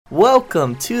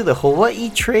Welcome to the Hawaii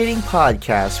Trading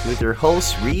Podcast with your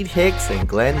hosts Reed Hicks and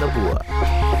Glenn Nabua.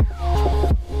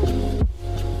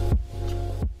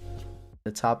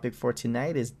 The topic for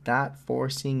tonight is not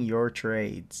forcing your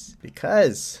trades,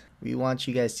 because we want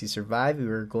you guys to survive. We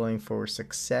are going for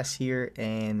success here,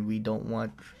 and we don't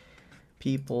want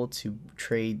people to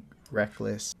trade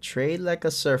reckless. Trade like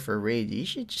a surfer. Reed, you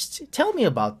should just tell me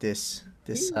about this.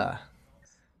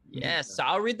 Yes, so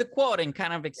I'll read the quote and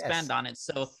kind of expand on it.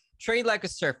 So, trade like a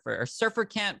surfer. A surfer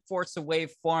can't force a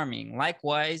wave forming.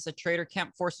 Likewise, a trader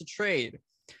can't force a trade.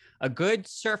 A good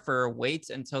surfer waits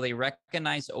until they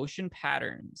recognize ocean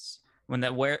patterns. When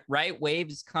the right wave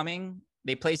is coming,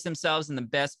 they place themselves in the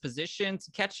best position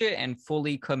to catch it and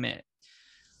fully commit.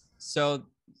 So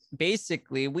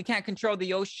basically, we can't control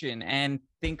the ocean, and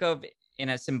think of, in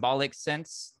a symbolic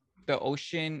sense, the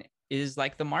ocean is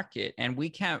like the market, and we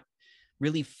can't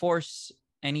really force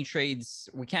any trades.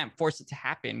 We can't force it to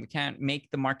happen. We can't make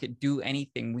the market do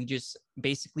anything. We just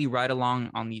basically ride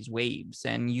along on these waves,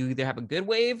 and you either have a good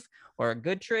wave or a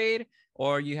good trade,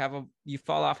 or you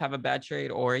fall off, have a bad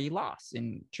trade, or a loss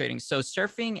in trading. So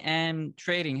surfing and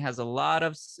trading has a lot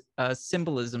of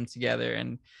symbolism together,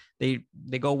 and they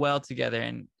go well together.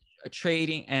 And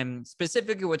trading, and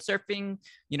specifically with surfing,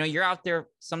 you're out there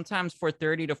sometimes for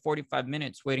 30 to 45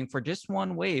 minutes waiting for just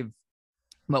one wave.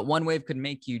 But one wave could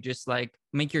make your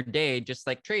day, just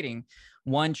like trading.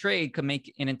 One trade could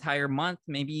make an entire month,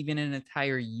 maybe even an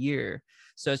entire year.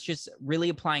 So it's just really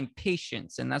applying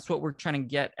patience. And that's what we're trying to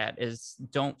get at, is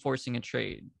don't forcing a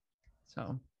trade.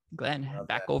 So Glenn,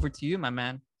 back over to you, my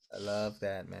man. I love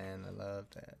that, man. I love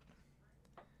that.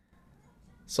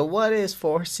 So what is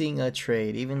forcing a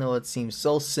trade? Even though it seems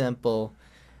so simple,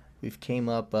 we've came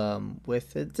up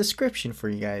with a description for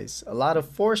you guys. A lot of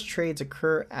forced trades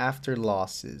occur after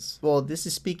losses. Well, this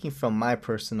is speaking from my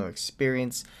personal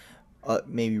experience.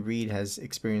 Maybe Reed has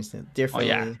experienced it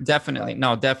differently. Oh yeah, definitely.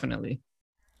 No, definitely.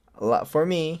 A lot for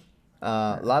me.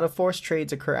 A lot of forced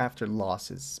trades occur after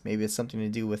losses. Maybe it's something to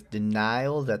do with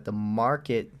denial that the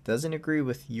market doesn't agree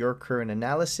with your current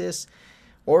analysis,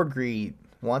 or greed,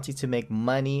 wanting to make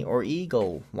money, or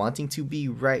ego, wanting to be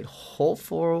right,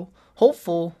 hopeful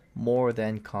more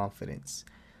than confidence.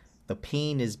 The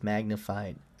pain is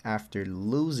magnified after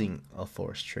losing a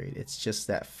forced trade. It's just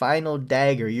that final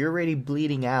dagger. You're already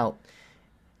bleeding out,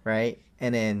 right?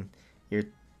 And then you're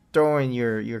throwing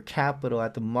your capital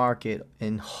at the market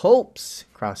in hopes,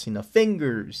 crossing the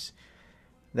fingers,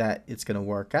 that it's going to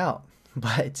work out.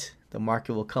 But the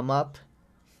market will come up.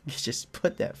 You just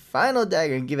put that final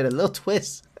dagger and give it a little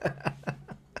twist.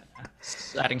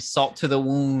 Adding salt to the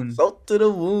wound. Salt to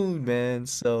the wound, man.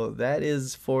 So that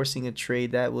is forcing a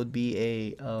trade. That would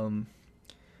be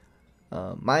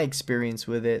my experience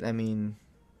with it. I mean,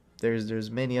 there's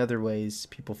many other ways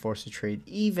people force a trade.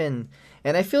 And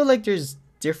I feel like there's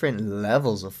different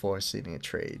levels of forcing a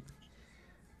trade.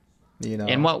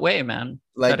 In what way, man?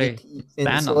 Like in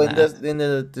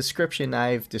the description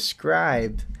I've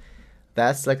described,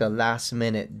 that's like a last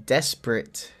minute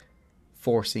desperate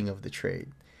forcing of the trade.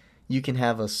 You can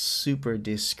have a super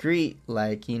discreet,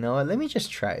 like, let me just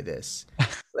try this.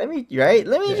 Let me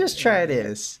just try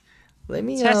this. Let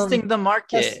me testing the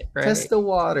market, test the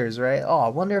waters, right? Oh, I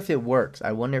wonder if it works.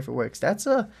 That's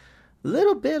a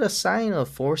little bit a sign of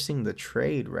forcing the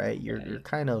trade, right? You're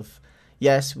kind of,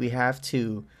 yes, we have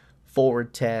to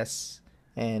forward test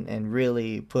and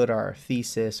really put our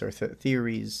thesis or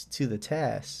theories to the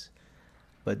test,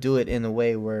 but do it in a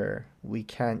way where we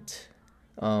can't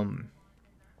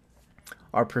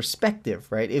our perspective,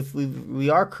 right? If we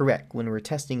are correct when we're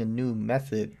testing a new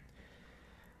method,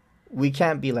 we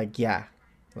can't be like, yeah,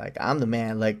 like I'm the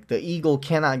man. Like the ego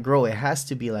cannot grow. It has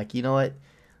to be like, you know what?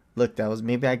 Look,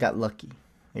 maybe I got lucky.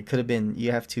 It could have been.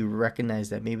 You have to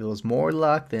recognize that maybe it was more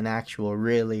luck than actual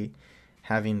really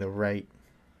having the right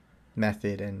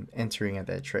method and entering at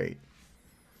that trade.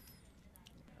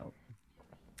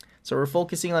 So we're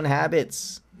focusing on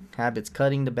habits,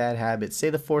 cutting the bad habits. Say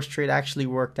the forced trade actually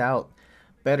worked out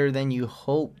better than you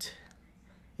hoped.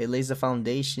 It lays the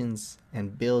foundations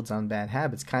and builds on bad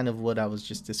habits, kind of what I was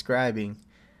just describing.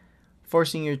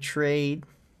 Forcing your trades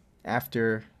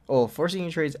after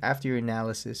your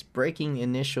analysis, breaking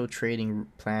initial trading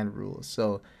plan rules.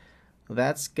 So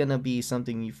that's gonna be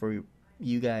something for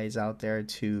you guys out there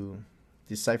to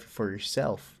decipher for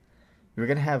yourself.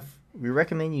 We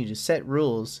recommend you to set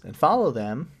rules and follow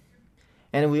them,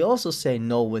 and we also say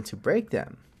know when to break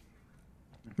them.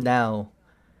 Now,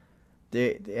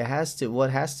 what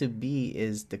has to be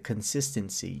is the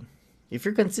consistency. If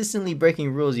you're consistently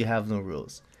breaking rules, you have no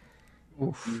rules.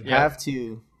 You have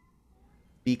to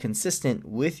be consistent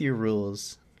with your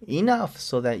rules enough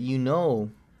so that you know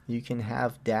you can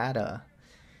have data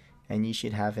and you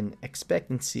should have an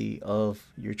expectancy of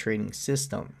your trading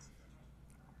system.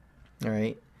 All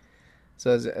right.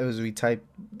 So as we type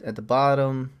at the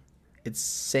bottom, it's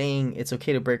saying it's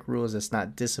okay to break rules. That's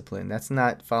not discipline. That's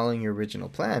not following your original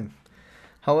plan.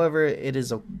 However,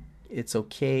 it's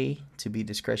okay to be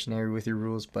discretionary with your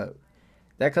rules, but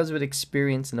that comes with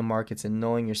experience in the markets and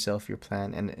knowing yourself, your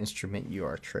plan, and the instrument you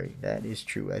are trading. That is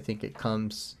true. I think it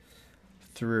comes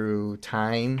through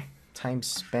time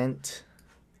spent,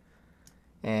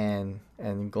 and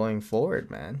going forward,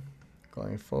 man,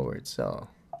 going forward. So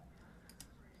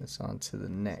let's on to the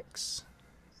next.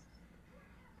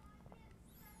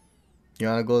 You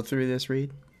want to go through this,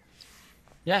 Reed?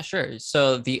 Yeah, sure.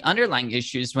 So the underlying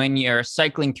issues when you're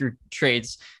cycling through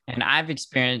trades, and I've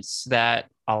experienced that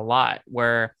a lot,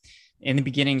 where in the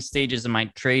beginning stages of my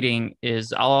trading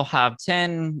is I'll have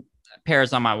 10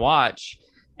 pairs on my watch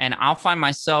and I'll find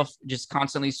myself just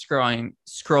constantly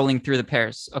scrolling through the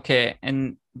pairs. Okay.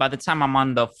 And by the time I'm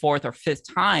on the fourth or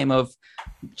fifth time of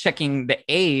checking the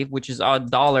A, which is odd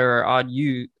dollar or odd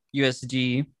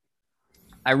USD,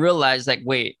 I realized like,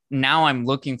 wait, now I'm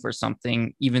looking for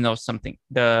something, even though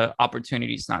the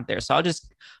opportunity is not there. So I'll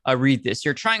just read this.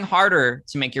 You're trying harder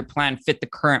to make your plan fit the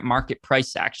current market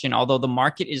price action, although the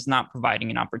market is not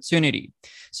providing an opportunity.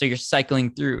 So you're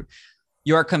cycling through.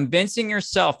 You are convincing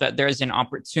yourself that there is an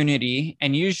opportunity,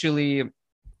 and usually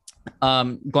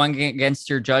going against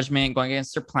your judgment, going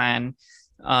against your plan.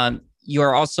 You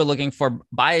are also looking for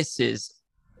biases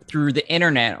through the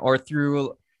internet or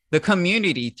through the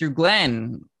community, through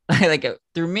Glenn, like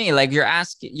through me. Like you're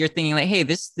thinking like, hey,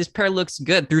 this pair looks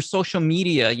good through social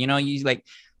media. You know, you like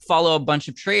follow a bunch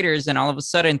of traders, and all of a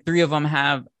sudden, three of them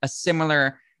have a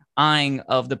similar eyeing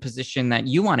of the position that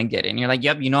you want to get in. You're like,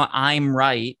 yep, you know, I'm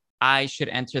right. I should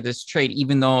enter this trade,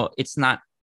 even though it's not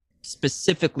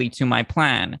specifically to my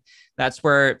plan. That's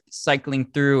where cycling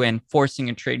through and forcing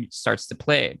a trade starts to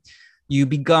play. You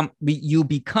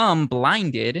become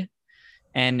blinded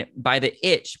and by the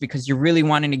itch, because you're really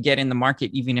wanting to get in the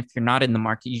market, even if you're not in the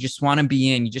market. You just want to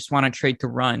be in. You just want to trade to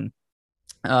run.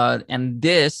 And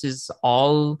this is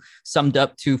all summed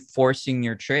up to forcing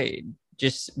your trade,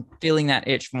 just feeling that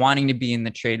itch, wanting to be in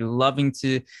the trade, loving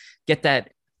to get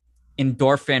that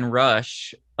endorphin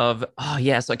rush of, oh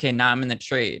yes, okay, now I'm in the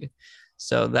trade.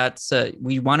 So that's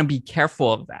we want to be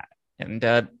careful of that. And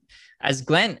as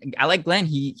Glenn, I like Glenn.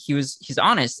 He's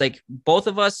honest. Like both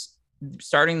of us,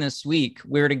 starting this week,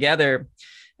 we were together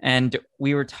and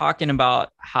we were talking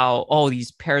about how, oh,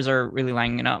 these pairs are really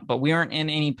lining up, but we weren't in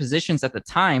any positions at the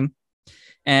time,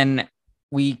 and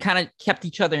we kind of kept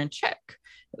each other in check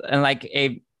and like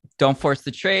a don't force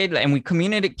the trade, and we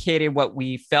communicated what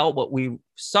we felt, what we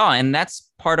saw, and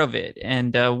that's part of it.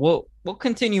 And we'll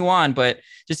continue on, but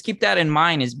just keep that in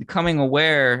mind, is becoming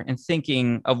aware and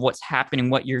thinking of what's happening,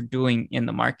 what you're doing in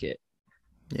the market.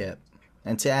 Yeah.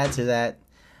 And to add to that,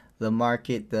 the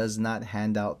market does not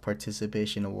hand out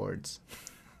participation awards.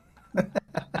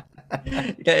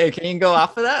 Can you go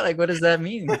off of that? Like, what does that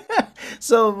mean?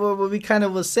 So what we kind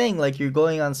of was saying, like you're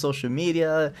going on social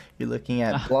media, you're looking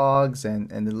at blogs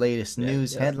and the latest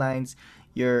news headlines.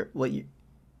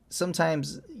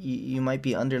 Sometimes you might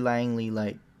be underlyingly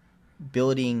like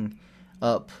building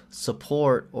up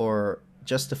support or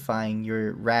justifying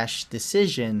your rash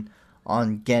decision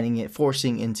on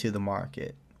forcing into the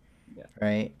market,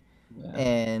 right? Yeah.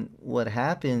 And what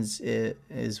happens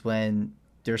is when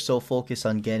they're so focused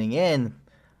on getting in,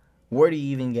 where do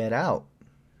you even get out,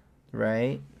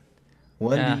 right?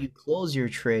 When do you close your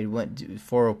trade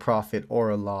for a profit or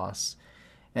a loss?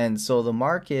 And so the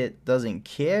market doesn't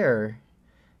care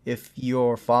if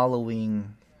you're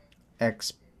following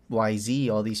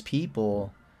XYZ, all these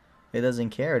people. It doesn't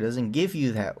care. It doesn't give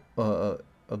you that a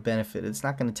benefit. It's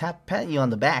not going to pat you on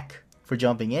the back for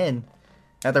jumping in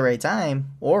at the right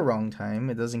time or wrong time.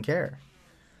 It doesn't care.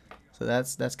 So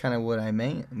that's kind of what I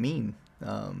mean.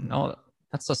 No,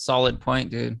 that's a solid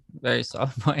point, dude. Very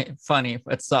solid point. Funny,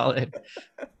 but solid.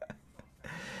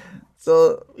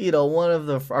 So, one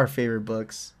of our favorite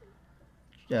books,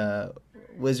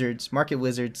 Market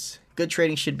Wizards, good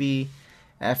trading should be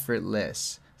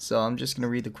effortless. So I'm just going to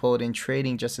read the quote: in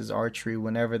trading, just as archery,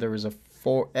 whenever there is a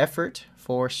effort,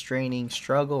 force, straining,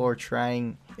 struggle, or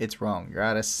trying, it's wrong. You're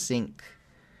out of sync.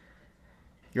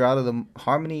 You're out of the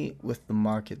harmony with the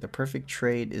market. The perfect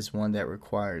trade is one that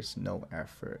requires no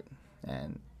effort.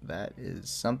 And that is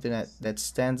something that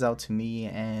stands out to me,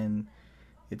 and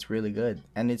it's really good.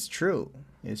 And it's true.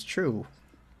 It's true.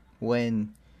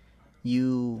 When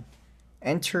you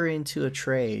enter into a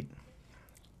trade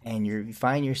and you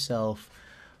find yourself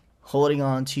holding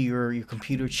on to your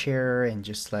computer chair and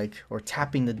just like, or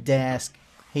tapping the desk,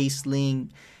 hastily,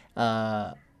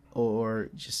 uh, or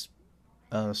just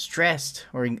stressed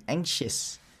or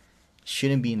anxious,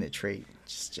 shouldn't be in the trade.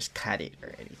 Just cut it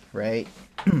already, right?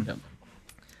 Yep.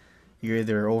 You're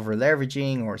either over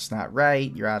leveraging or it's not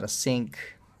right. You're out of sync,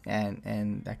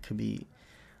 and that could be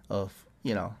of,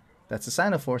 that's a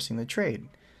sign of forcing the trade.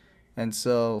 And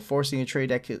so forcing a trade,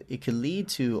 that could lead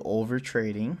to over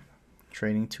trading,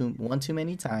 trading too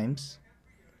many times,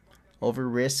 over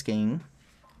risking,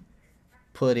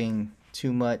 putting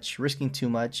too much, risking too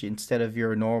much. Instead of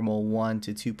your normal 1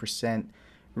 to 2%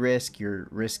 risk, you're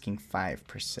risking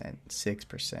 5%,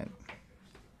 6%.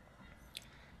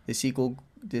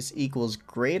 This equals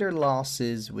greater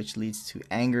losses, which leads to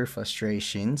anger,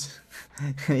 frustrations,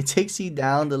 and it takes you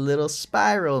down the little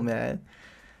spiral, man.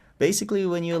 Basically,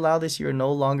 when you allow this, you're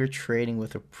no longer trading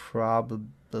with a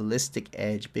probabilistic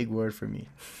edge. Big word for me.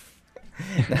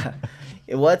 Now,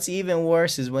 what's even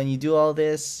worse is when you do all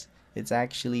this, it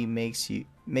actually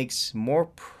makes more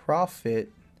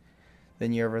profit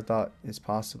than you ever thought is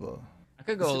possible. I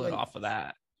could go a little off of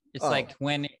that. It's Oh, like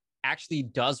when it actually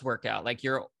does work out, like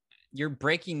you're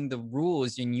breaking the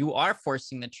rules and you are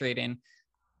forcing the trade in.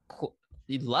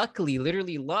 Luckily,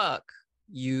 literally luck,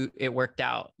 it worked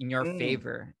out in your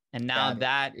favor. And now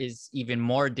that is even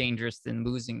more dangerous than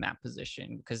losing that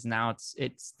position, because now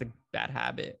it's the bad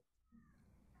habit.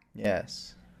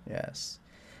 yes, yes.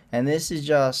 And this is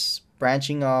just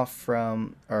branching off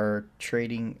from our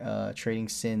trading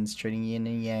sins, trading yin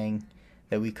and yang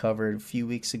that we covered a few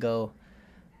weeks ago,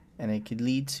 and it could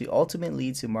ultimately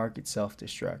lead to market self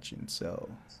destruction. So,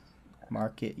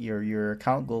 market your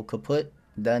account go kaput,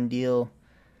 done deal,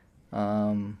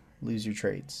 lose your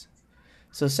trades.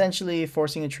 So essentially,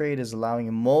 forcing a trade is allowing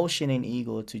emotion and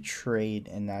ego to trade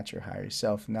and not your higher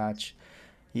self. Not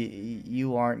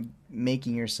you aren't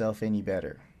making yourself any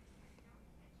better.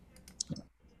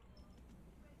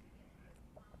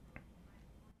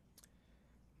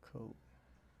 Cool.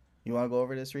 You want to go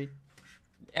over this, Reed?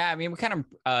 Yeah, I mean, we kind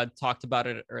of talked about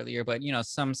it earlier, but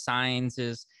some signs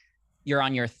is you're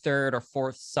on your third or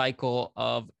fourth cycle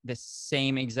of the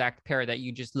same exact pair that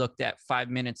you just looked at 5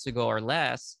 minutes ago or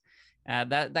less.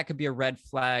 That could be a red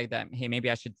flag that, hey, maybe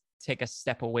I should take a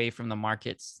step away from the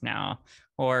markets now.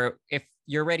 Or if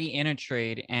you're already in a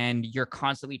trade and you're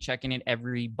constantly checking it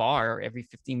every bar, every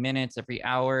 15 minutes, every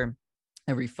hour,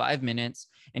 every 5 minutes,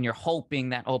 and you're hoping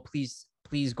that, oh, please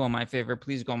go in my favor,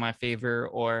 please go in my favor,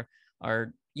 or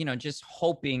just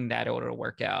hoping that it'll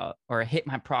work out, or hit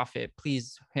my profit,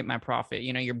 please hit my profit.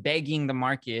 You're begging the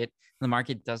market. The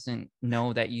market doesn't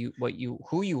know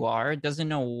who you are. It doesn't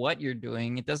know what you're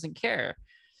doing. It doesn't care.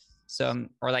 So,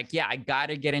 or like, yeah, I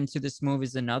gotta get into this move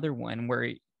is another one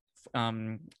where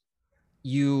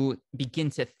you begin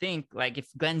to think, like, if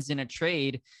Glenn's in a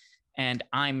trade and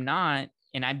I'm not,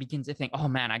 and I begin to think, oh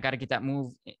man, I got to get that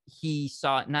move. He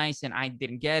saw it nice and I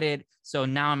didn't get it. So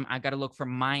now I got to look for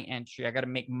my entry. I got to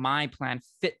make my plan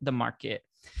fit the market.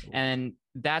 And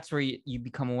that's where you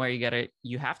become aware.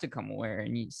 You have to come aware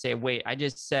and you say, wait, I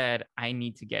just said I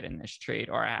need to get in this trade,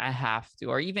 or I have to,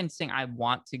 or even saying I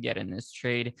want to get in this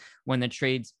trade when the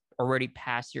trade's already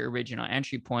past your original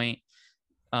entry point,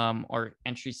 or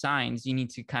entry signs. You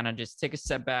need to kind of just take a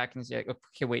step back and say,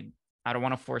 okay, wait, I don't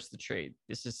want to force the trade.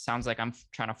 This just sounds like I'm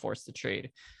trying to force the trade.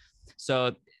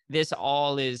 So this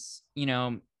all is,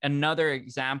 another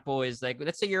example is like,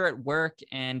 let's say you're at work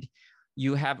and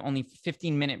you have only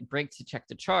 15-minute break to check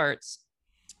the charts.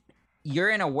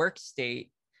 You're in a work state,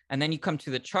 and then you come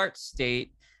to the chart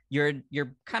state. You're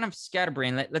kind of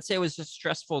scatterbrained. Let's say it was just a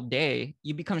stressful day.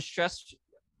 You become stressed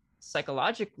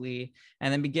psychologically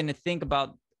and then begin to think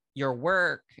about your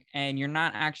work, and you're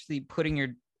not actually putting your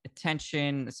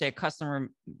attention. Say a customer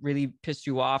really pissed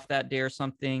you off that day, or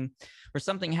something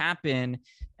happened,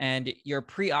 and you're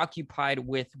preoccupied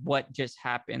with what just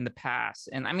happened in the past.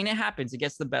 And I mean, it happens, it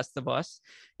gets the best of us,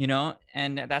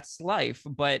 and that's life.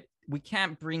 But we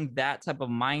can't bring that type of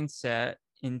mindset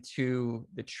into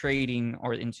the trading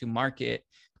or into market,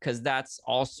 because that's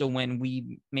also when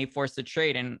we may force the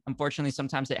trade. And unfortunately,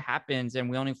 sometimes it happens and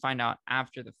we only find out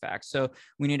after the fact. So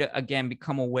we need to, again,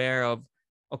 become aware of,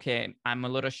 okay, I'm a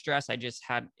little stressed. I just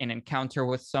had an encounter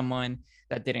with someone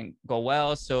that didn't go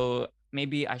well. So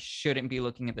maybe I shouldn't be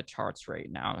looking at the charts right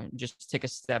now. Just take a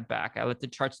step back. I let the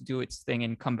charts do its thing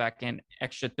and come back in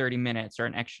extra 30 minutes or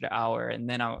an extra hour, and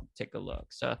then I'll take a look.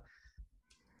 So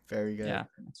very good. Yeah.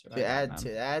 To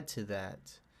add to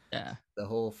that, Yeah. the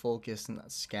whole focus,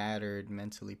 not scattered,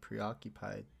 mentally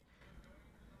preoccupied.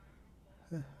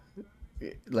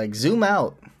 Like, zoom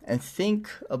out and think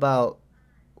about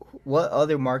what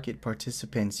other market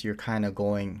participants you're kind of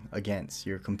going against,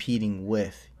 you're competing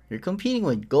with. You're competing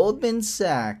with Goldman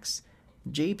Sachs,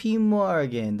 JP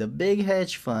Morgan, the big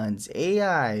hedge funds,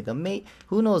 AI,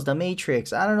 who knows, the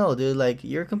Matrix. I don't know, dude. Like,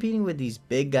 you're competing with these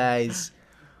big guys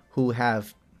who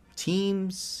have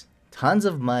teams, tons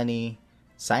of money,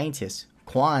 scientists,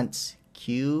 quants,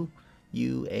 QUANT,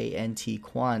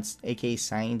 quants, aka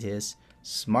scientists,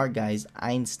 smart guys,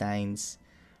 Einsteins,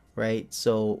 right?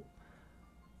 So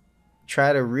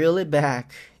try to reel it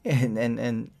back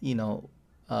and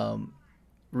um,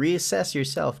 reassess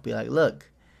yourself. Be like, look,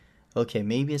 okay,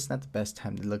 maybe it's not the best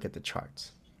time to look at the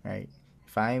charts, right?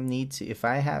 If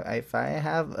I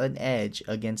have an edge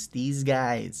against these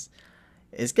guys,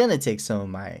 it's gonna take some of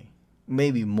my,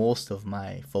 maybe most of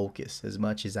my focus, as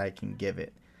much as I can give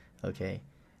it. Okay,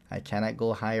 I cannot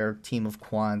go hire a team of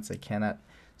quants. I cannot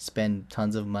spend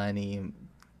tons of money,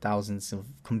 thousands of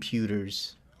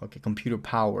computers. Okay, computer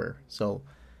power. So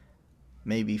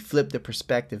maybe flip the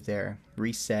perspective there,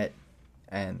 reset,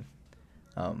 and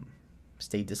um,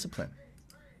 stay disciplined.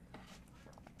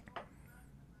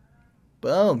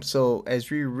 Boom. So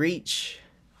as we reach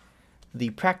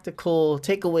the practical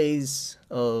takeaways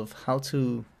of how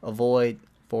to avoid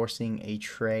forcing a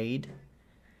trade,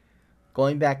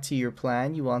 going back to your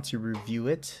plan, you want to review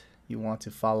it, you want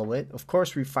to follow it, of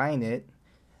course, refine it.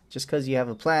 Just because you have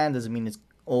a plan doesn't mean it's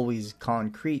always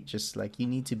concrete. Just like you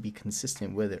need to be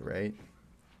consistent with it, right?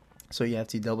 So you have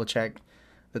to double check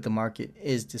that the market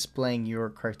is displaying your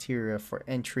criteria for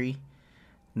entry,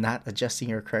 not adjusting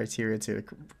your criteria to the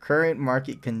current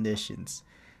market conditions.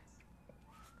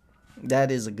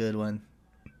 That is a good one.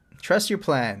 Trust your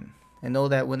plan and know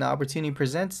that when the opportunity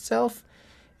presents itself,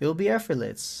 it will be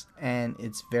effortless and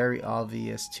it's very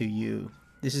obvious to you.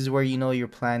 This is where you know your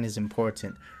plan is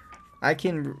important. I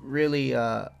can really,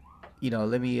 let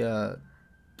me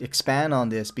expand on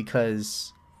this,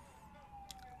 because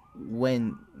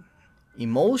when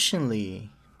emotionally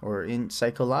or in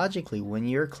psychologically, when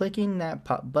you're clicking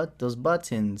those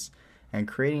buttons and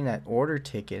creating that order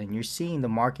ticket and you're seeing the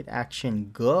market action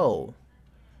go,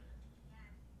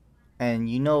 and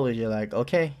you're like,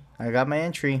 okay, I got my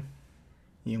entry,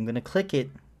 I'm gonna click it,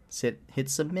 hit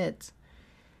submit.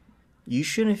 You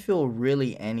shouldn't feel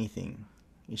really anything.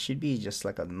 It should be just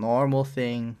like a normal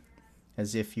thing,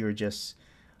 as if you're just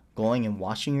going and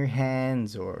washing your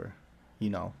hands, or you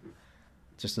know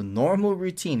just a normal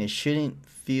routine. It shouldn't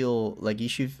feel like, you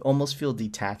should almost feel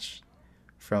detached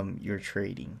from your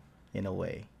trading in a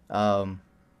way. And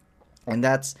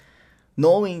that's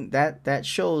knowing that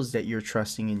shows that you're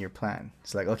trusting in your plan.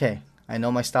 It's like, okay, I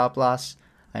know my stop loss,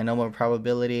 I know my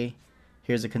probability,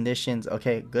 here's the conditions.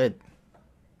 Okay, good.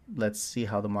 Let's see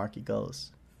how the market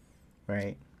goes.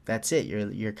 Right? That's it.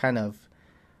 You're kind of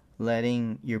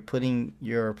you're putting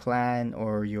your plan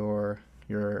or your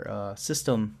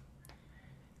system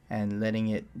and letting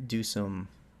it do some.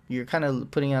 You're kind of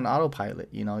putting it on autopilot.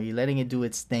 You're letting it do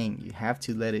its thing. You have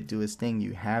to let it do its thing.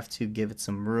 You have to give it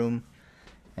some room,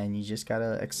 and you just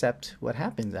gotta accept what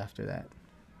happens after that.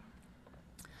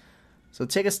 So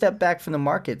take a step back from the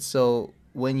market. So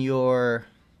when you're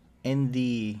in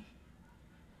the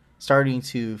starting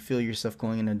to feel yourself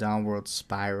going in a downward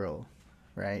spiral,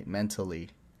 right, mentally,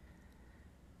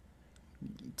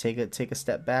 take a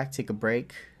step back, take a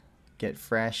break, get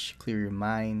fresh, clear your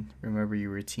mind, remember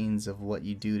your routines of what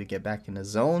you do to get back in the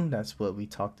zone. That's what we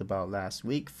talked about last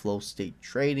week, flow state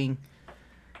trading.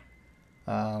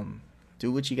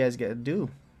 Do what you guys gotta do.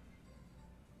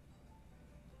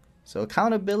 So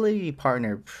accountability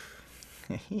partner.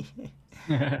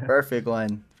 Perfect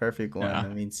one. Yeah. I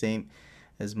mean, same,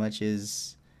 as much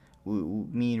as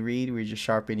me and Reed, we're just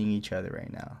sharpening each other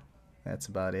right now. That's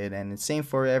about it. And it's same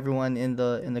for everyone in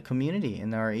the community,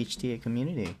 in our HTA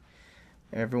community.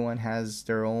 Everyone has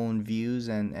their own views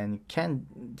and can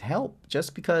help.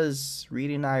 Just because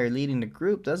Reed and I are leading the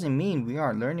group doesn't mean we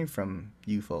aren't learning from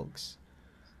you folks.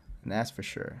 And that's for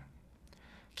sure.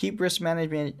 Keep risk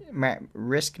management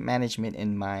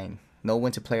in mind. Know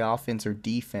when to play offense or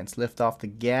defense. Lift off the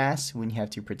gas when you have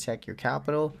to protect your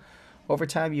capital. Over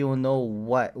time, you will know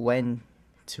when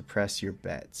to press your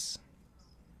bets.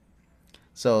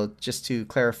 So just to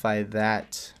clarify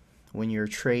that, when you're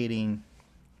trading,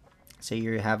 say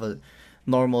you have a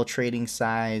normal trading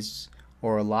size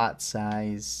or a lot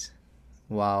size,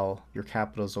 while your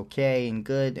capital is okay and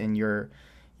good, and you're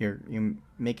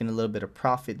making a little bit of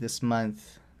profit this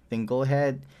month, then go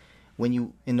ahead.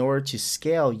 In order to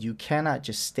scale, you cannot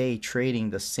just stay trading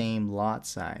the same lot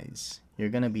size. You're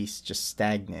gonna be just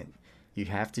stagnant. You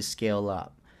have to scale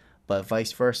up. But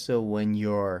vice versa, when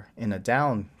you're in a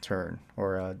downturn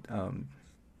or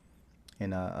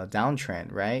in a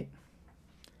downtrend, right?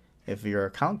 If your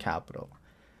account capital,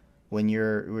 when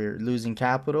we're losing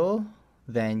capital,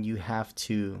 then you have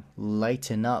to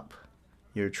lighten up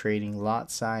your trading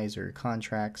lot size or your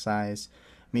contract size.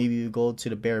 Maybe you go to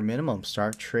the bare minimum,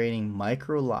 start trading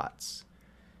micro lots,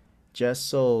 just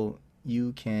so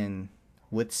you can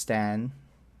withstand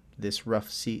this rough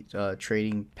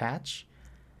trading patch.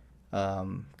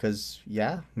 Because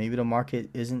yeah, maybe the market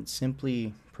isn't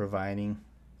simply providing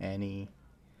any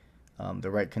the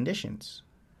right conditions,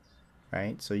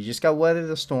 right? So you just got to weather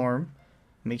the storm,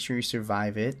 make sure you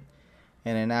survive it,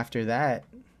 and then after that,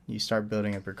 you start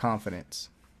building up your confidence,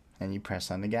 and you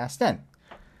press on the gas then.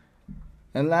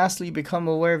 And lastly, become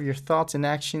aware of your thoughts and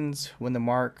actions when the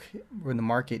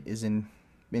market is in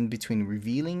between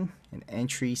revealing an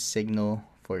entry signal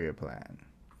for your plan.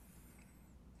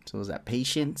 So is that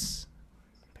patience?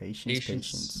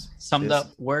 Patience. Summed up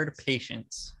word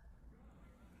patience.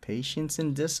 Patience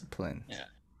and discipline. Yeah.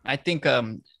 I think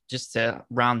just to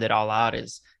round it all out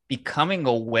is becoming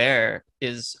aware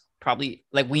is probably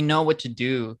like we know what to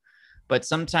do, but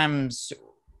sometimes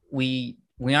we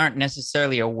aren't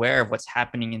necessarily aware of what's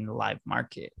happening in the live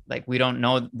market. Like we don't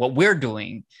know what we're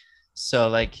doing. So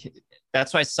like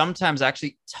that's why sometimes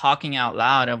actually talking out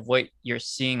loud of what you're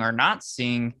seeing or not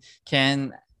seeing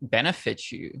can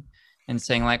benefit you, and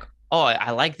saying like, oh,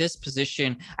 I like this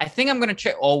position. I think I'm going to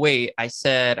check. Oh, wait, I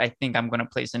said, I think I'm going to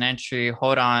place an entry.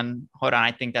 Hold on.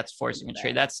 I think that's forcing a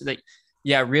trade. That's like,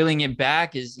 yeah, reeling it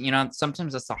back is,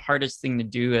 sometimes that's the hardest thing to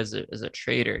do as a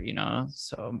trader,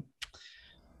 so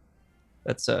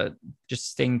that's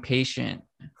just staying patient.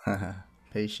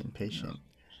 Patient.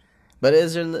 But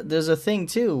there's a thing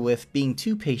too with being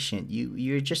too patient.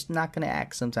 You're just not gonna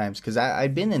act sometimes, because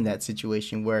I've been in that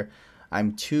situation where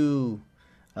I'm too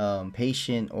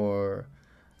patient, or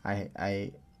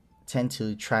I tend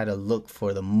to try to look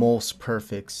for the most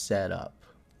perfect setup,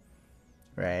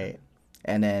 right?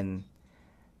 And then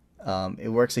it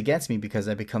works against me because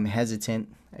I become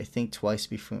hesitant. I think twice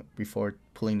before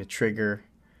pulling the trigger.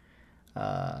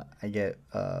 I get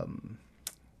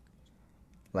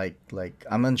like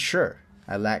I'm unsure.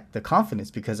 I lack the confidence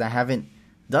because I haven't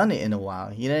done it in a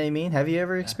while. You know what I mean? Have you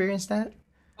ever experienced that?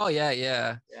 Oh yeah,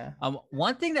 yeah. Yeah.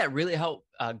 One thing that really helped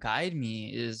guide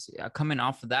me is coming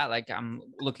off of that. Like I'm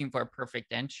looking for a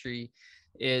perfect entry.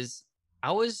 Is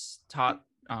I was taught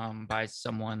by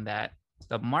someone that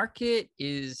the market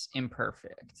is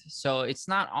imperfect, so it's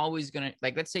not always gonna,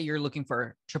 like, let's say you're looking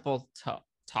for triple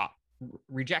top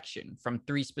rejection from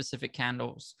 3 specific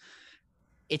candles.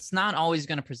 It's not always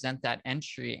going to present that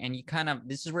entry, and you kind of,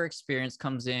 this is where experience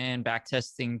comes in, back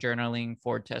testing, journaling,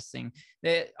 forward testing.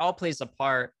 It all plays a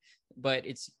part, but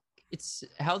it's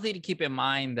healthy to keep in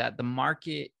mind that the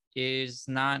market is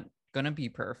not going to be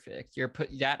perfect.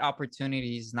 That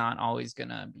opportunity is not always going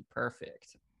to be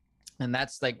perfect, and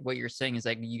that's like what you're saying is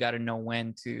like you got to know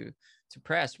when to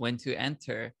press, when to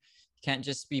enter. You can't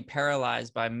just be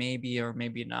paralyzed by maybe or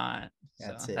maybe not.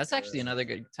 That's actually another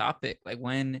good topic. Like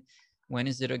when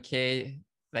is it okay?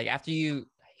 Like after you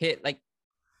hit like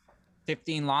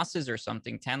 15 losses or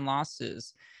something, 10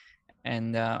 losses,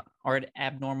 and or an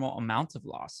abnormal amount of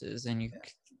losses, and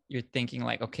you're thinking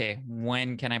like, okay,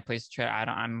 when can I place a trade?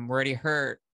 I'm already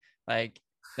hurt. Like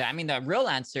I mean, the real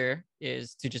answer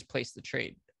is to just place the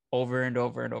trade over and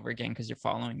over and over again, because you're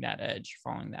following that edge,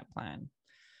 following that plan.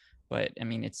 But I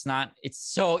mean, it's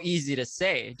so easy to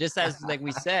say, just as like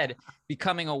we said,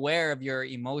 becoming aware of your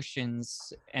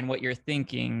emotions and what you're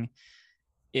thinking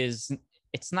it's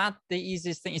not the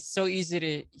easiest thing. It's so easy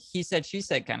to he said, she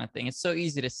said kind of thing. It's so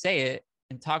easy to say it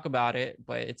and talk about it,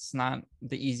 but it's not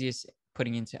the easiest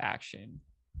putting into action.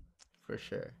 For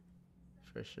sure,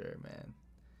 man.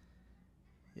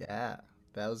 Yeah,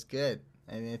 that was good.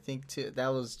 And I think too that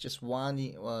was just one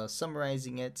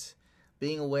summarizing it: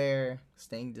 being aware,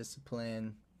 staying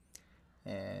disciplined,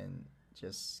 and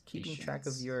just keeping track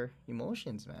of your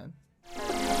emotions, man.